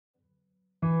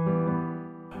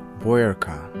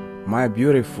Boyarka, my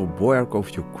beautiful Boyarka of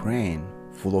Ukraine,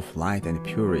 full of light and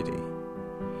purity.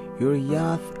 Your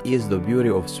youth is the beauty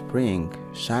of spring,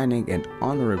 shining and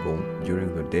honorable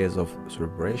during the days of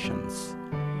celebrations,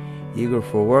 eager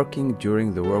for working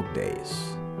during the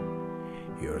workdays.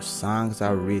 Your songs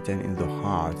are written in the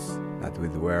hearts, not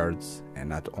with words, and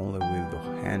not only with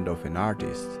the hand of an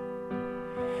artist.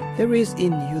 There is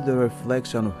in you the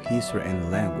reflection of history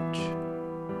and language.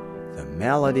 The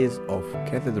melodies of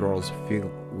cathedrals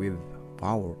fill with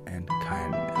power and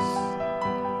kindness.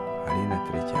 Арина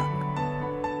Третьяк.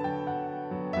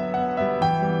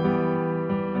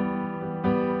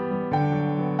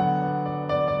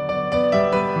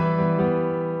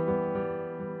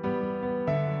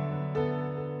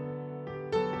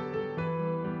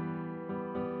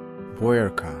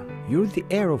 Boyarka, you're the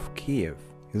air of Kiev,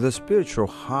 the spiritual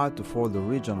heart for the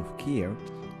region of Kiev,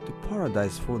 the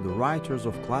paradise for the writers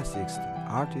of classics, the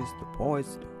artists, the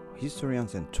poets, the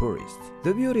historians and tourists.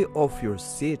 The beauty of your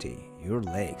city, your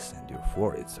lakes and your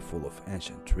forests full of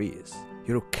ancient trees,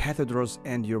 your cathedrals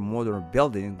and your modern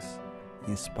buildings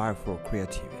inspire for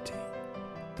creativity.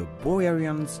 The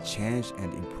Boyarians change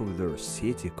and improve their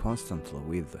city constantly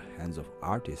with the hands of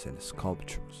artists and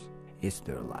sculptors. It's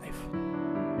their life.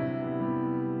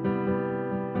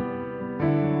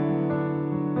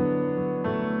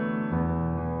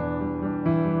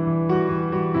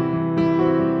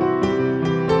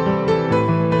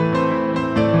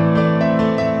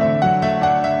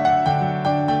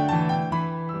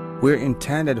 We're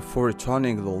intended for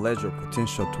returning the leisure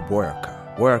potential to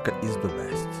Boyarka. Boyarka is the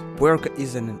best. Boyarka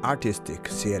is an artistic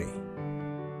city.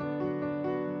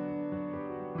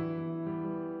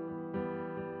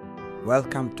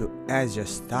 Welcome to Asia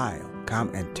Style. Come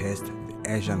and taste the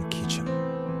Asian kitchen.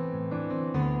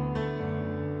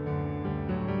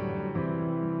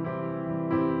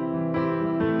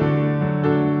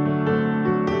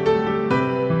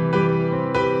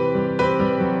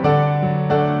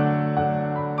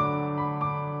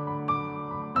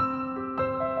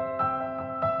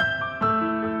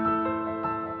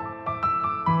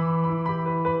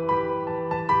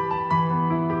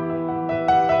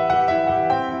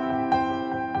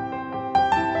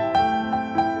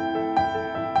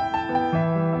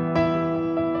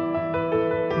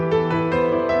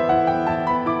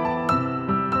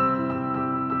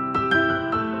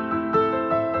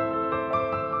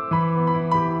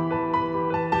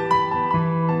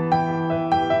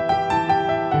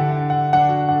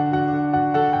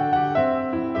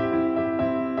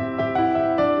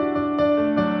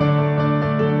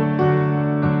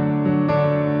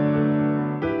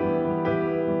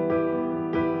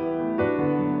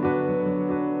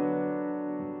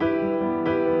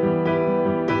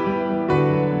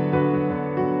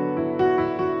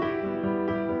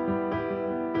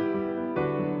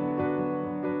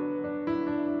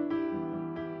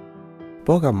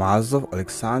 Bogomazov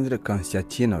Alexander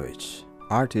Konstantinovich,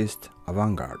 artist,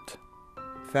 avant-garde.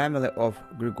 Family of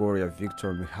Grigoria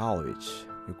Viktor Mikhailovich,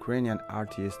 Ukrainian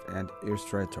artist and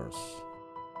illustrators.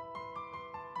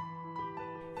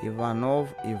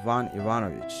 Ivanov Ivan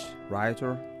Ivanovich,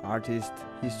 writer, artist,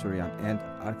 historian and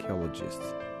archaeologist.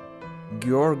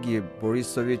 Georgy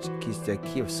Borisovich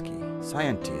Kistyakivsky,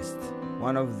 scientist,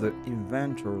 one of the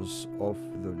inventors of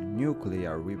the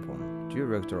nuclear weapon,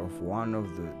 director of one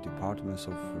of the departments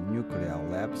of nuclear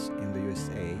labs in the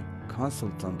USA,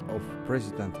 consultant of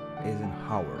President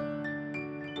Eisenhower.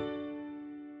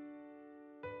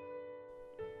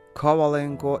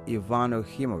 Kovalenko Ivan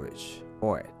Euhimovich,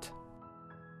 poet.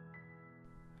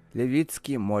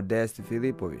 Levitsky Modest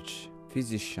Filipovich,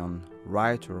 physician,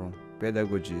 writer,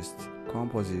 pedagogist,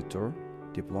 compositor,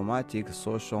 diplomatic,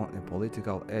 social and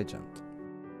political agent.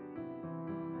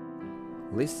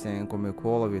 Lysenko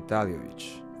Mykola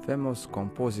Vitalyevich, famous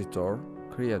compositor,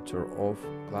 creator of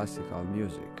classical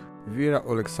music. Vera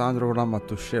Alexandrovna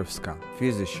Matushevska,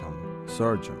 physician,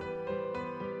 surgeon.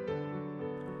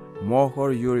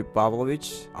 Mohor Yuri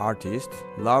Pavlovich, artist,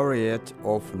 laureate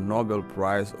of Nobel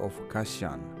Prize of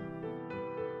Kasyan.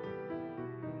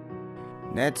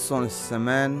 Netson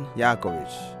Semen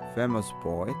Yakovich, famous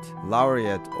poet,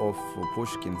 laureate of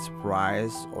Pushkin's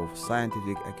Prize of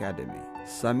Scientific Academy.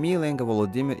 Samilenko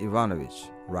Volodymyr Ivanovich,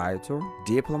 writer,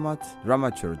 diplomat,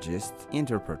 dramaturgist,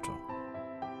 interpreter.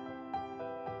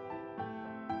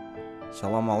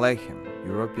 Shalom Aleichem,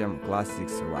 European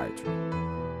classics writer.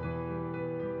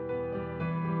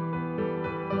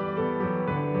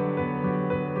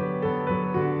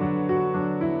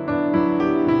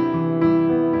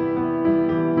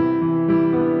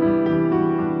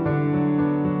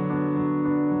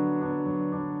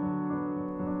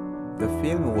 The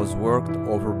film was worked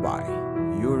over by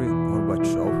Yuri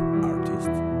Gorbachev, artist,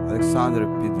 Alexander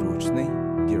Pedruchny,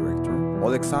 director,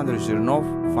 Alexander Zhirnov,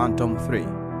 Phantom 3,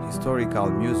 Historical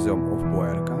Museum of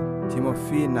Boyarka,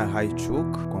 Timofey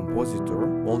Nahaychuk, compositor,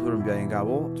 Wolfram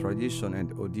Biangavo, tradition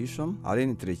and audition,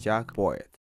 Aline Tretiak,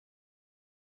 poet.